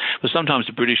Palestinians. But sometimes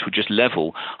the British would just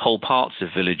level whole parts of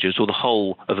villages or the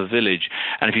whole of a village.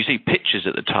 And if you see pictures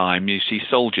at the time, you see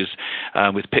soldiers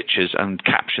with pictures and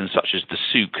captions such as "the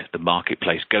souk," the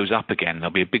marketplace, goes up again.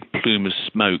 There'll be a big plume of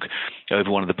smoke over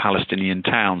one of the Palestinian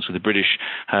towns. So the British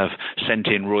have sent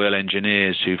in Royal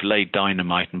Engineers who've laid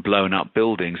dynamite and blown up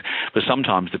buildings. But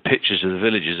sometimes the pictures of the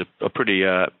villages are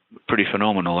pretty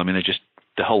phenomenal. I mean,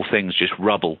 the whole thing's just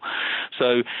rubble.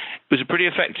 So it was a pretty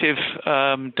effective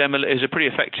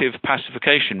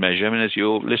pacification measure. I mean, as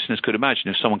your listeners could imagine,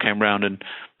 if someone came round and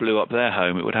blew up their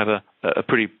home, it would have a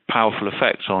pretty powerful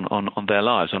effect on their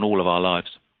lives, on all of our lives.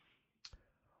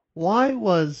 Why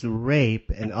was rape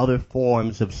and other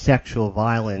forms of sexual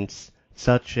violence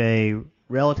such a,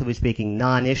 relatively speaking,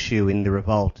 non-issue in the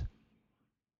revolt?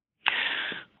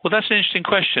 Well, that's an interesting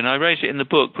question. I raise it in the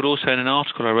book, but also in an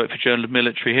article I wrote for Journal of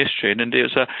Military History. And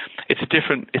it's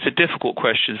a difficult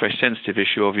question. It's a very sensitive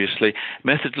issue, obviously.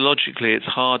 Methodologically, it's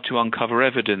hard to uncover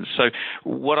evidence. So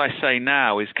what I say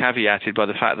now is caveated by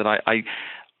the fact that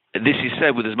this is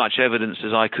said with as much evidence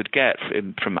as I could get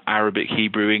from Arabic,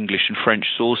 Hebrew, English, and French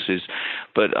sources,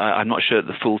 but I'm not sure that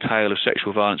the full tale of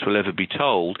sexual violence will ever be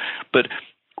told. But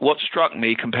what struck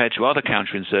me compared to other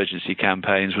counterinsurgency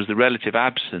campaigns was the relative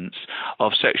absence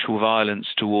of sexual violence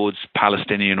towards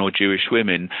Palestinian or Jewish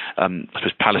women. I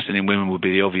suppose Palestinian women would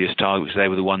be the obvious target because they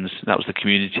were the ones, that was the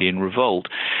community in revolt.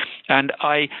 And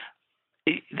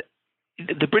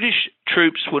the British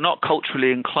troops were not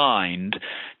culturally inclined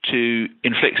to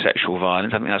inflict sexual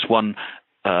violence. I think that's one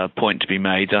point to be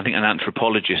made. I think an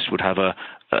anthropologist would have a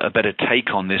better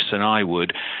take on this than I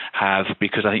would have,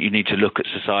 because I think you need to look at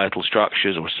societal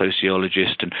structures, or a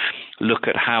sociologist, and look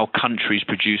at how countries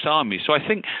produce armies. So I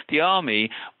think the army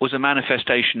was a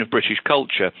manifestation of British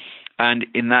culture. And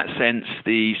in that sense,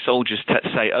 the soldiers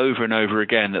say over and over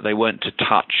again that they weren't to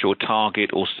touch or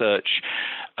target or search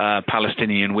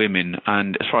Palestinian women,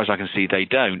 and as far as I can see, they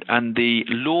don't. And the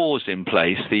laws in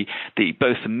place,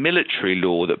 both the military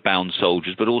law that bound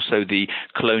soldiers, but also the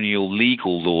colonial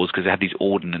legal laws, because they had these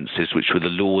ordinances, which were the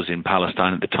laws in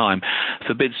Palestine at the time,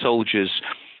 forbid soldiers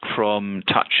from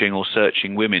touching or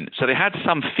searching women. So they had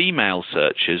some female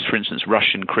searchers, for instance,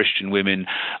 Russian Christian women,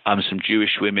 some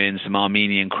Jewish women, some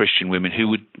Armenian Christian women, who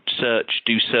would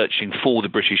do searching for the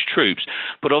British troops.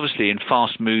 But obviously in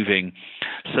fast-moving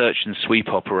search and sweep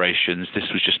operations, this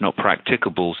was just not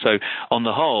practicable. So on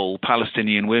the whole,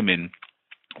 Palestinian women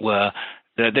were...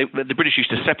 the British used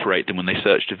to separate them when they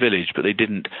searched a village, but they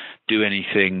didn't do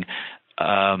anything...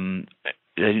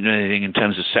 they didn't do anything in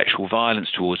terms of sexual violence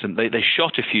towards them. They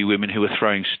shot a few women who were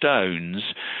throwing stones,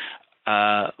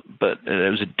 but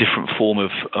there was a different form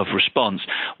of response.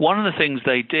 One of the things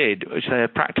they did, which a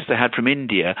practice they had from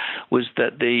India, was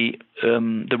that the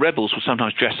rebels would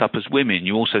sometimes dress up as women.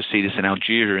 You also see this in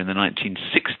Algeria in the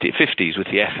 1950s with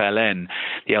the FLN,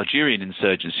 the Algerian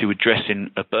insurgents, who would dress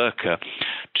in a burqa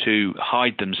to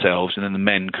hide themselves, and then the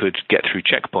men could get through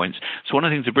checkpoints. So one of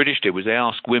the things the British did was they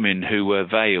asked women who were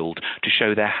veiled to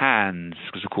show their hands,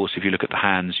 because of course if you look at the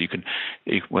hands, you can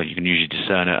usually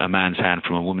discern a man's hand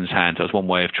from a woman's hand. So that's one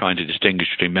way of trying to distinguish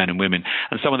between men and women.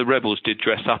 And some of the rebels did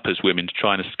dress up as women to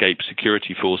try and escape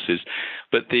security forces.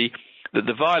 But the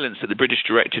violence that the British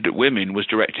directed at women was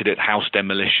directed at house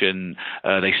demolition.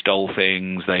 They stole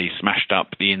things. They smashed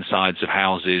up the insides of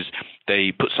houses.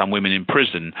 They put some women in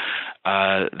prison.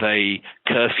 They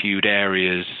curfewed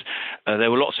areas.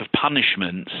 There were lots of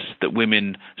punishments that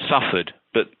women suffered.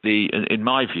 But in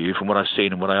my view, from what I've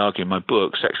seen and what I argue in my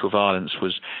book, sexual violence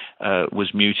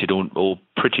was muted or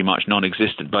pretty much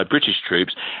non-existent by British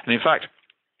troops. And in fact,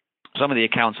 some of the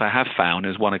accounts I have found,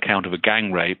 as one account of a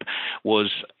gang rape, was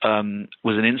an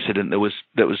incident that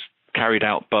was carried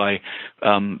out by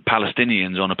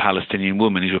Palestinians on a Palestinian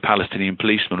woman. These were Palestinian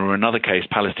policemen, or in another case,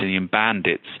 Palestinian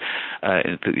bandits.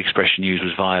 The expression used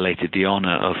was violated the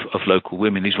honor of local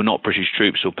women. These were not British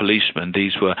troops or policemen.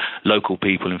 These were local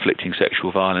people inflicting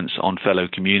sexual violence on fellow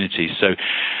communities. So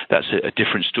that's a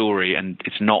different story, and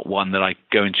it's not one that I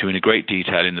go into in a great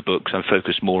detail in the book, because I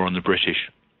focus more on the British.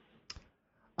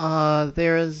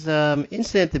 There is an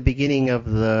incident at the beginning of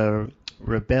the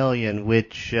rebellion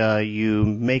which you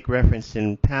make reference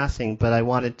in passing, but I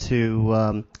wanted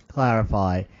to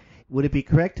clarify. Would it be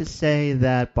correct to say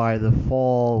that by the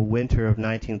fall-winter of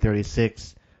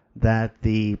 1936 that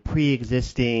the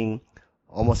pre-existing,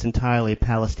 almost entirely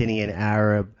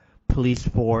Palestinian-Arab police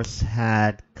force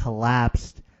had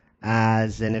collapsed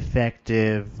as an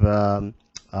effective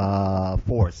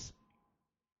force?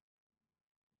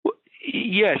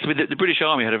 Yes, the British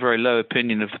Army had a very low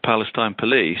opinion of the Palestine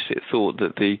police. It thought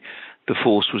that the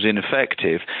force was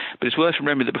ineffective. But it's worth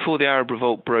remembering that before the Arab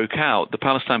revolt broke out, the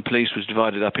Palestine police was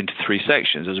divided up into three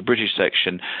sections. There was a British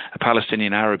section, a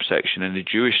Palestinian Arab section, and a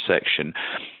Jewish section.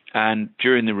 And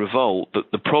during the revolt,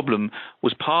 the problem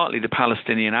was partly the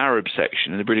Palestinian Arab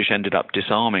section, and the British ended up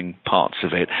disarming parts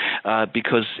of it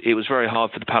because it was very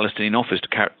hard for the Palestinian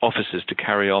officers to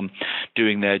carry on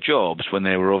doing their jobs when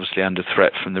they were obviously under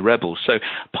threat from the rebels. So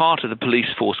part of the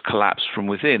police force collapsed from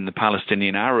within, the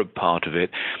Palestinian Arab part of it.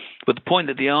 But the point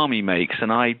that the army makes,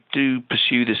 and I do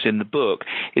pursue this in the book,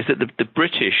 is that the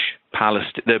British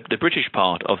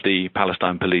part of the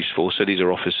Palestine police force, so these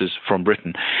are officers from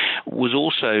Britain, was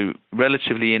also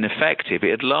relatively ineffective. It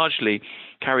had largely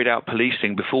carried out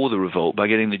policing before the revolt by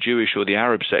getting the Jewish or the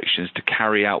Arab sections to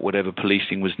carry out whatever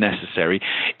policing was necessary.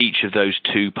 Each of those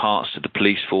two parts of the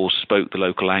police force spoke the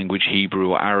local language,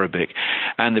 Hebrew or Arabic,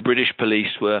 and the British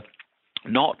police were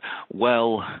not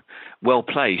well well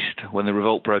placed when the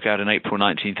revolt broke out in April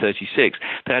 1936.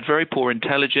 They had very poor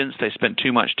intelligence. They spent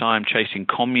too much time chasing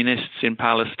communists in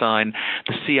Palestine.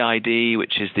 The CID,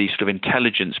 which is the sort of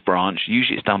intelligence branch,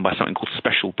 usually it's done by something called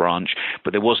special branch,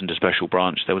 but there wasn't a special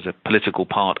branch. There was a political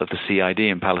part of the CID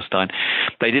in Palestine.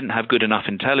 They didn't have good enough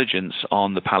intelligence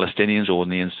on the Palestinians or on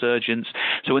the insurgents.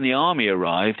 So when the army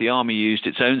arrived, the army used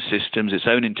its own systems, its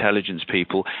own intelligence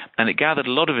people, and it gathered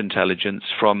a lot of intelligence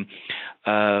from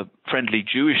friendly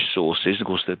Jewish sources. Of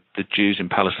course, the Jews in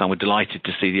Palestine were delighted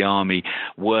to see the army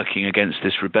working against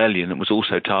this rebellion that was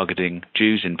also targeting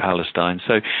Jews in Palestine.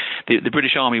 So the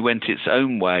British army went its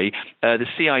own way. The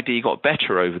CID got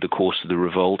better over the course of the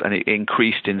revolt, and it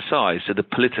increased in size. So the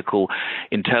political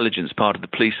intelligence part of the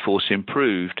police force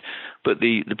improved, but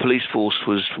the police force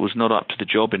was not up to the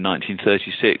job in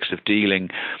 1936 of dealing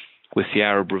with the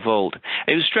Arab revolt.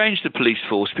 It was strange, the police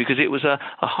force, because it was a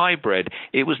hybrid.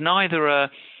 It was neither a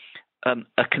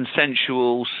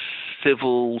consensual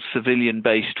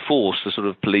civilian-based force, the sort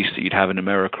of police that you'd have in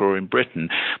America or in Britain,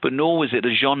 but nor was it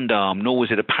a gendarme, nor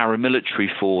was it a paramilitary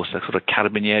force, a sort of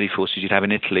carabinieri force as you'd have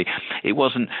in Italy. It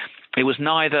was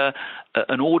neither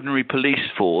an ordinary police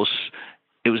force.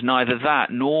 It was neither that,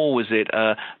 nor was it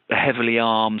a heavily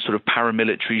armed sort of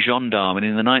paramilitary gendarme. And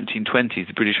in the 1920s,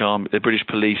 the British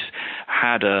police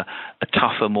had a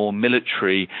tougher, more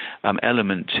military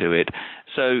element to it.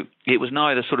 So it was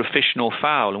neither sort of fish nor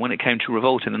fowl. And when it came to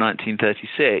revolt in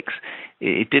 1936,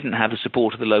 it didn't have the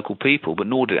support of the local people, but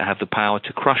nor did it have the power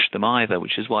to crush them either,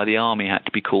 which is why the army had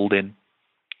to be called in.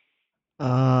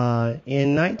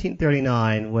 In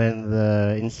 1939, when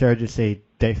the insurgency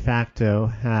de facto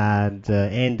had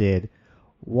ended,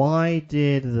 why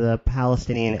did the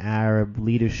Palestinian Arab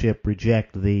leadership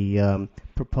reject the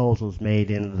proposals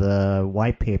made in the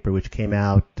white paper which came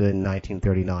out in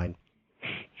 1939?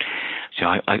 So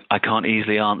I can't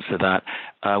easily answer that.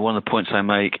 One of the points I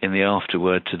make in the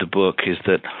afterword to the book is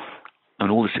that on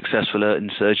all the successful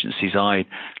insurgencies I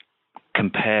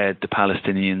compared the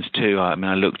Palestinians to, I mean,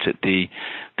 I looked at the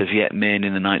Viet Minh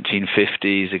in the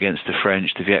 1950s against the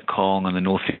French, the Viet Cong and the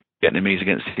North Vietnamese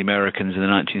against the Americans in the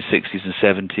 1960s and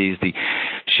 70s, the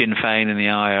Sinn Féin and the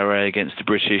IRA against the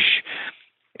British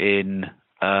in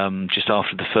just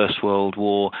after the First World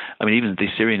War. I mean, even the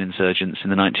Syrian insurgents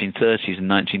in the 1930s and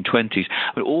 1920s.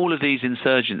 I mean, all of these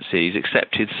insurgencies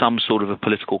accepted some sort of a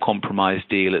political compromise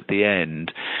deal at the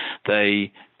end.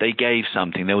 They gave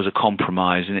something. There was a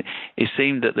compromise, and it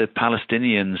seemed that the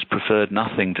Palestinians preferred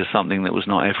nothing to something that was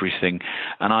not everything.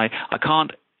 And I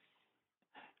can't.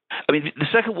 I mean, the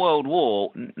Second World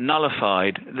War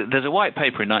nullified. There's a white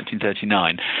paper in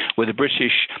 1939 where the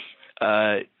British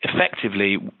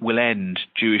effectively will end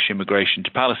Jewish immigration to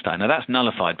Palestine. Now, that's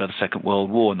nullified by the Second World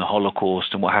War and the Holocaust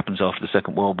and what happens after the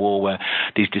Second World War, where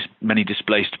these many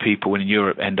displaced people in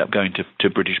Europe end up going to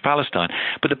British Palestine.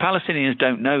 But the Palestinians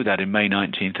don't know that in May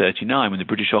 1939 when the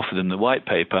British offer them the white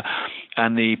paper,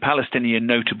 and the Palestinian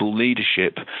notable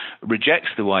leadership rejects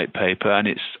the white paper and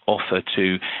its offer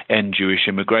to end Jewish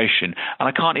immigration. And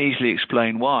I can't easily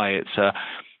explain why.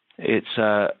 It's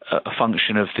a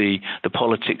function of the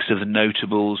politics of the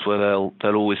notables, where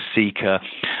they'll always seek a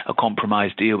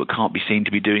compromise deal but can't be seen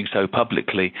to be doing so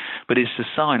publicly. But it's a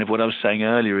sign of what I was saying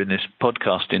earlier in this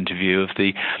podcast interview, of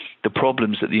the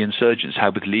problems that the insurgents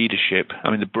had with leadership.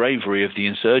 I mean, the bravery of the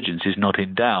insurgents is not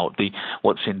in doubt.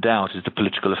 What's in doubt is the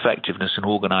political effectiveness and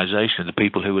organization of the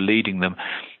people who were leading them.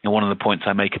 And one of the points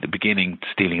I make at the beginning,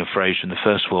 stealing a phrase from the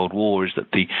First World War, is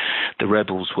that the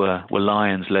rebels were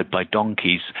lions led by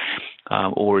donkeys.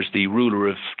 Or as the ruler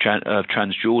of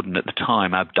Transjordan at the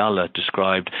time, Abdullah,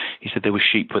 described, he said they were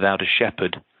sheep without a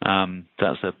shepherd.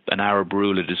 That's an Arab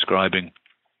ruler describing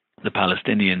the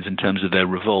Palestinians in terms of their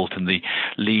revolt and the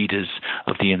leaders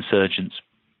of the insurgents.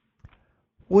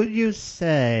 Would you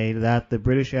say that the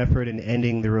British effort in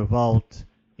ending the revolt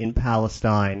in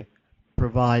Palestine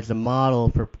provides a model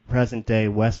for present-day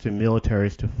Western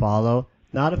militaries to follow?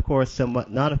 Not, of course,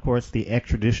 the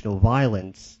extraditional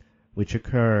violence which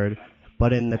occurred,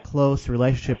 but in the close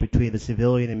relationship between the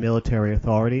civilian and military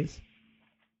authorities?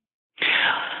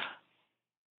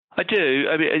 I do.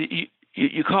 I mean,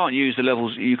 you can't use the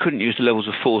levels. You couldn't use the levels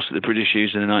of force that the British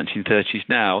used in the 1930s.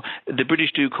 Now, the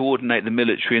British do coordinate the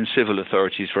military and civil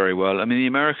authorities very well. I mean, the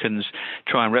Americans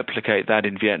try and replicate that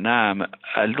in Vietnam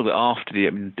a little bit after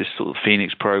this sort of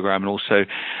Phoenix program, and also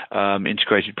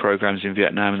integrated programs in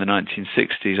Vietnam in the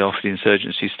 1960s after the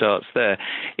insurgency starts there.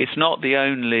 It's not the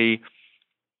only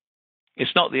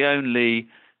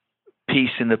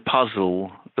piece in the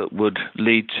puzzle that would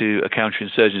lead to a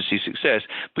counterinsurgency success.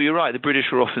 But you're right, the British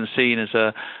were often seen as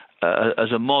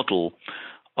a model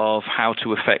of how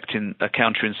to effect a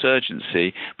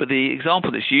counterinsurgency. But the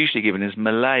example that's usually given is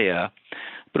Malaya.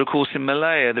 But of course, in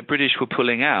Malaya, the British were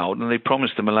pulling out, and they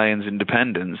promised the Malayans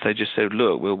independence. They just said,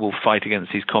 look, we'll fight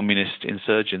against these communist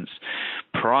insurgents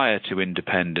prior to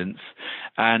independence.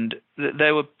 And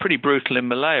they were pretty brutal in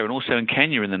Malaya and also in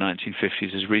Kenya in the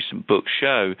 1950s, as recent books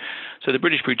show. So the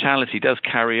British brutality does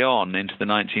carry on into the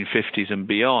 1950s and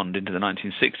beyond, into the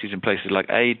 1960s in places like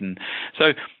Aden.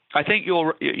 So I think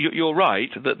you're right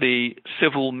that the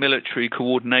civil-military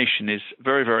coordination is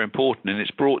very, very important, and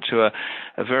it's brought to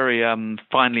a very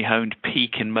finely honed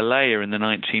peak in Malaya in the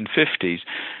 1950s.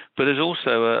 But there's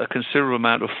also a considerable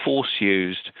amount of force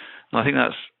used, and I think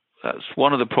that's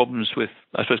one of the problems with,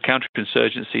 I suppose,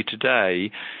 counterinsurgency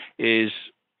today is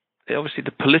obviously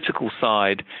the political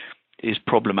side is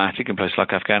problematic in places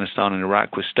like Afghanistan and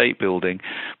Iraq with state building,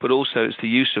 but also it's the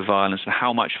use of violence and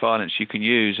how much violence you can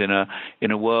use in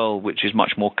a world which is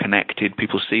much more connected.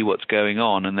 People see what's going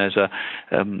on, and there's a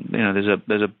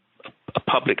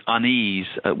public unease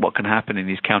at what can happen in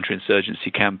these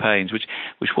counterinsurgency campaigns, which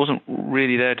wasn't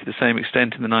really there to the same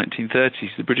extent in the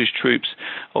 1930s. The British troops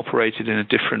operated in a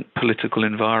different political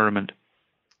environment.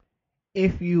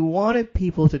 If you wanted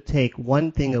people to take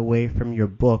one thing away from your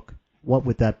book, what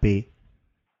would that be?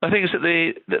 I think it's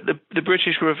that the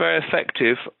British were very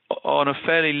effective on a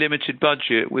fairly limited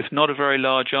budget with not a very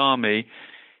large army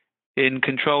in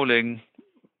controlling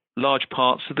large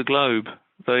parts of the globe.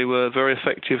 They were very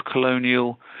effective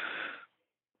colonial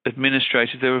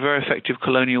administrators. They were very effective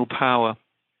colonial power.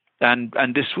 And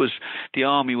this was, the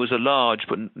army was a large,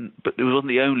 but it wasn't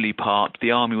the only part.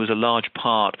 The army was a large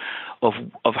part of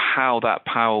how that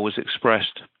power was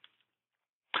expressed.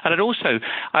 And also,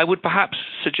 I would perhaps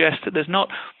suggest that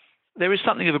there is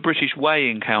something of a British way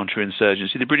in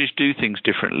counterinsurgency. The British do things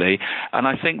differently, and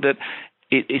I think that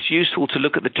it's useful to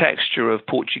look at the texture of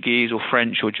Portuguese or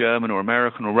French or German or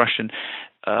American or Russian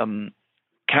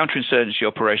counterinsurgency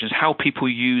operations, how people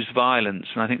use violence.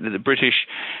 And I think that the British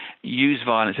use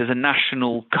violence as a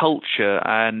national culture,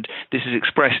 and this is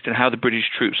expressed in how the British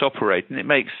troops operate, and it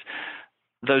makes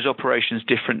those operations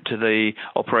different to the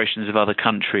operations of other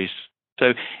countries.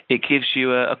 So it gives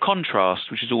you a contrast,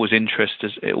 which is always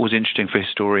interesting for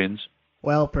historians.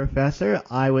 Well, Professor,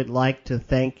 I would like to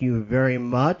thank you very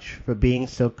much for being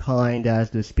so kind as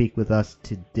to speak with us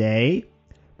today.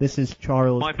 This is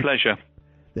Charles. My pleasure.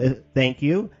 Thank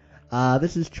you.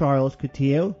 This is Charles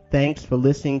Coutinho. Thanks for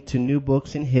listening to New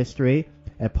Books in History,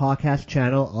 a podcast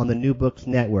channel on the New Books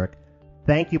Network.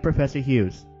 Thank you, Professor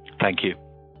Hughes. Thank you.